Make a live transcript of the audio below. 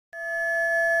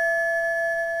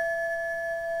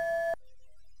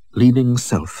Leaving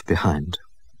self behind.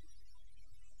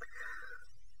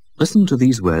 Listen to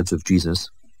these words of Jesus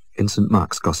in St.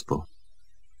 Mark's Gospel.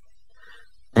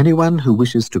 Anyone who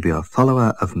wishes to be a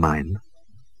follower of mine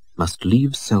must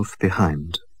leave self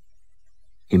behind.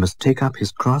 He must take up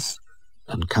his cross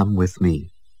and come with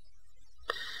me.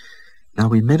 Now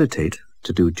we meditate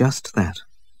to do just that,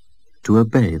 to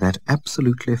obey that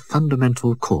absolutely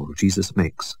fundamental call Jesus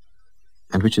makes,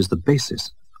 and which is the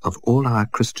basis of all our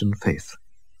Christian faith.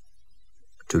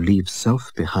 To leave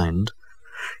self behind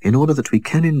in order that we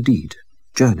can indeed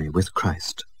journey with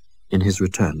Christ in his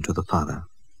return to the Father.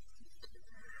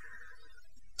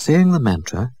 Saying the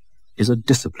mantra is a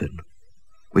discipline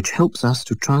which helps us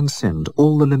to transcend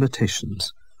all the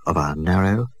limitations of our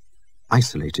narrow,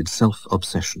 isolated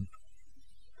self-obsession.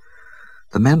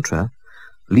 The mantra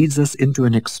leads us into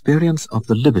an experience of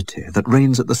the liberty that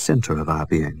reigns at the center of our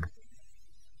being.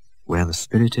 Where the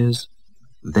Spirit is,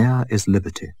 there is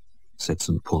liberty, said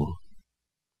St. Paul.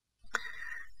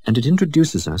 And it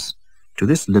introduces us to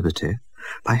this liberty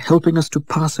by helping us to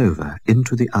pass over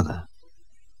into the other,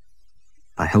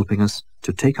 by helping us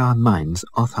to take our minds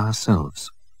off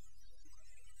ourselves.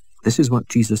 This is what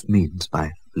Jesus means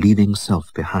by leaving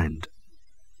self behind.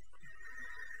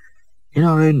 In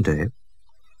our own day,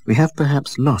 we have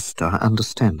perhaps lost our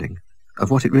understanding of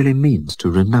what it really means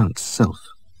to renounce self.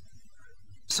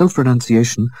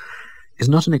 Self-renunciation is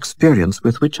not an experience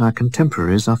with which our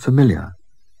contemporaries are familiar,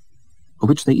 or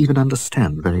which they even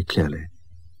understand very clearly.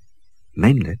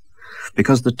 Mainly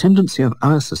because the tendency of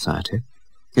our society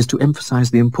is to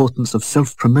emphasize the importance of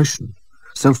self-promotion,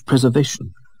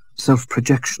 self-preservation,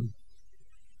 self-projection.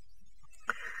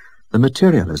 The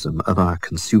materialism of our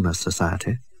consumer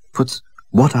society puts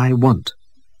what I want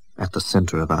at the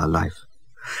center of our life,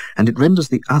 and it renders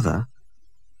the other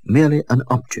merely an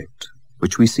object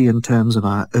which we see in terms of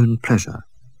our own pleasure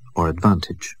or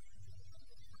advantage.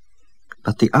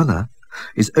 But the other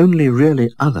is only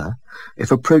really other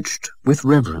if approached with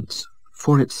reverence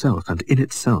for itself and in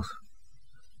itself.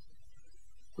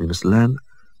 We must learn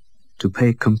to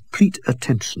pay complete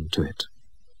attention to it,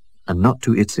 and not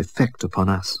to its effect upon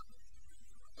us.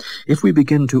 If we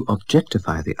begin to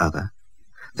objectify the other,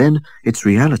 then its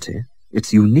reality,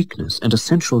 its uniqueness and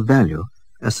essential value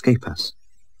escape us,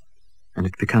 and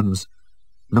it becomes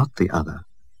not the other,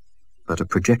 but a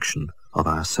projection of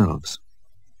ourselves.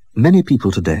 Many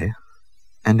people today,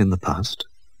 and in the past,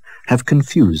 have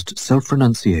confused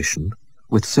self-renunciation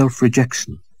with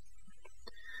self-rejection.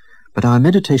 But our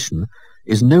meditation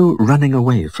is no running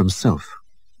away from self,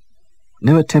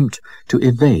 no attempt to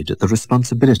evade the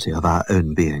responsibility of our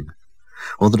own being,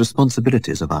 or the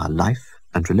responsibilities of our life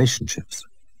and relationships.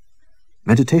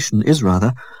 Meditation is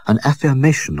rather an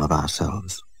affirmation of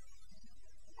ourselves,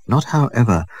 not,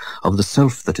 however, of the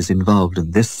self that is involved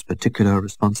in this particular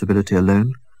responsibility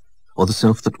alone, or the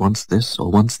self that wants this or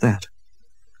wants that.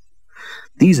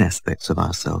 These aspects of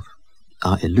ourself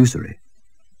are illusory,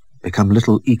 become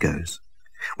little egos,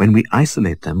 when we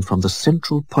isolate them from the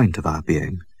central point of our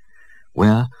being,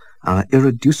 where our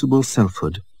irreducible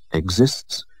selfhood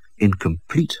exists in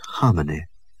complete harmony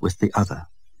with the other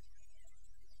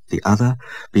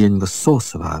being the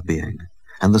source of our being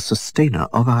and the sustainer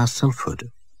of our selfhood.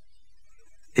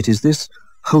 It is this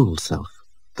whole self,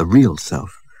 the real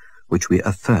self, which we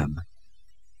affirm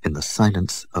in the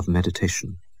silence of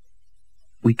meditation.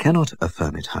 We cannot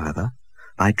affirm it, however,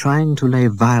 by trying to lay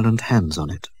violent hands on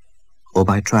it, or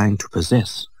by trying to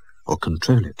possess or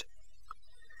control it.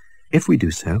 If we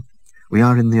do so, we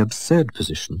are in the absurd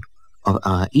position of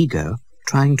our ego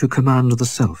trying to command the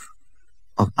self,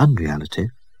 of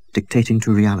unreality dictating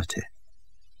to reality,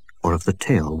 or of the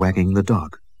tail wagging the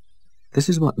dog. This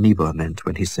is what Niebuhr meant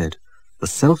when he said, "The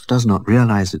self does not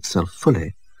realize itself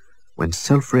fully when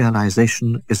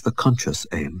self-realization is the conscious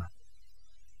aim."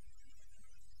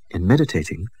 In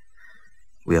meditating,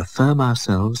 we affirm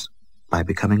ourselves by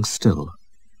becoming still,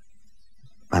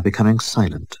 by becoming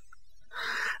silent,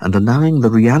 and allowing the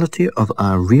reality of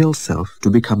our real self to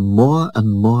become more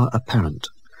and more apparent,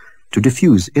 to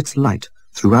diffuse its light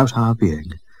throughout our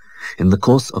being, in the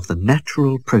course of the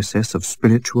natural process of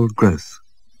spiritual growth.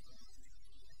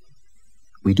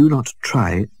 We do not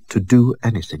try to do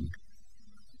anything.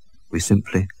 We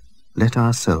simply let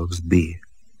ourselves be.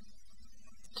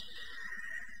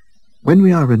 When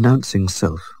we are renouncing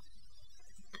self,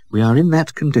 we are in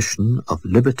that condition of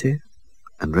liberty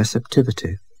and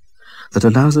receptivity that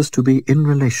allows us to be in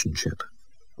relationship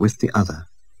with the other,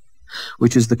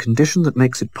 which is the condition that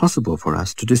makes it possible for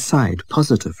us to decide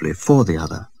positively for the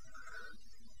other,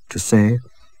 to say,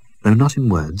 though not in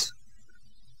words,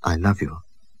 "I love you."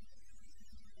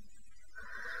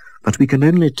 But we can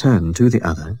only turn to the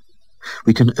other,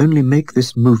 we can only make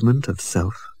this movement of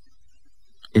self,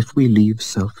 if we leave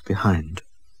self behind.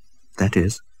 That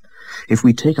is, if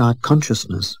we take our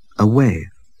consciousness away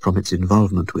from its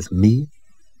involvement with me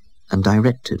and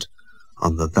direct it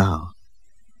on the thou.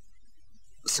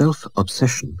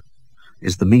 Self-obsession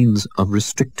is the means of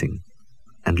restricting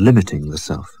and limiting the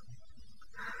self.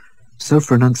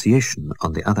 Self-renunciation,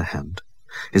 on the other hand,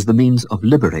 is the means of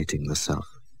liberating the self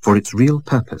for its real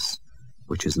purpose,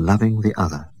 which is loving the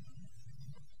other.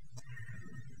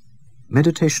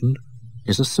 Meditation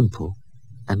is a simple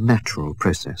and natural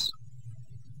process.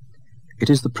 It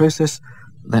is the process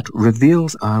that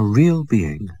reveals our real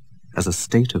being as a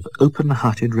state of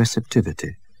open-hearted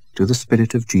receptivity to the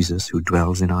Spirit of Jesus who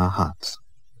dwells in our hearts.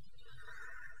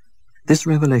 This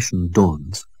revelation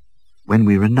dawns when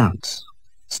we renounce,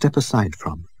 step aside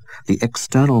from, the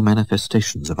external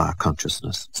manifestations of our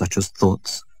consciousness, such as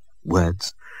thoughts,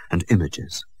 words, and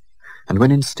images, and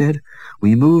when instead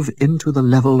we move into the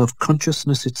level of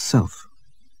consciousness itself.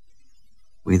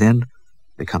 We then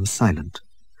become silent,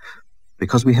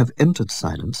 because we have entered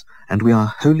silence and we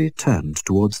are wholly turned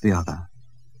towards the other.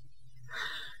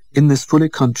 In this fully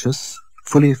conscious,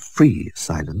 fully free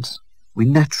silence, we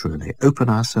naturally open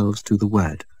ourselves to the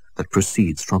word that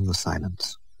proceeds from the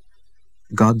silence,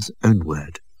 God's own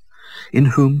word, in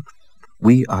whom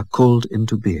we are called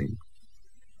into being,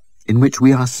 in which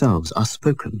we ourselves are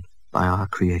spoken by our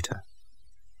Creator.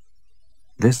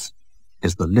 This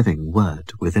is the living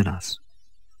word within us.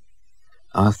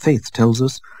 Our faith tells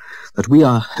us that we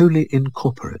are wholly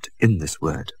incorporate in this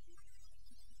word,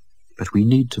 but we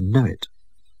need to know it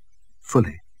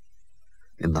fully,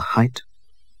 in the height,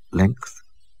 length,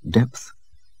 depth,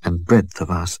 and breadth of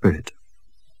our spirit,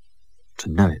 to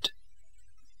know it,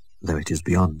 though it is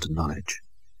beyond knowledge.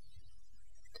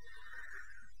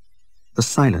 The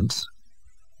silence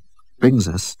brings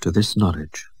us to this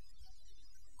knowledge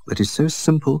that is so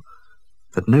simple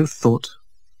that no thought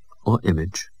or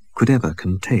image could ever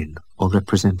contain or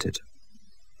represent it.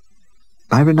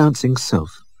 By renouncing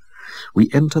self, we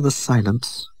enter the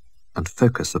silence and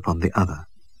focus upon the other.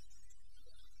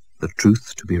 The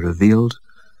truth to be revealed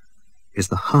is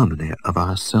the harmony of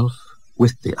ourself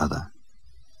with the other.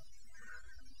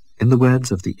 In the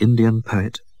words of the Indian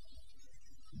poet,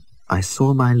 I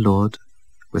saw my Lord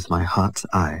with my heart's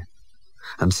eye,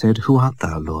 and said, Who art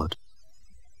thou, Lord?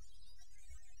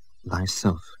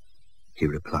 Thyself, he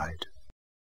replied.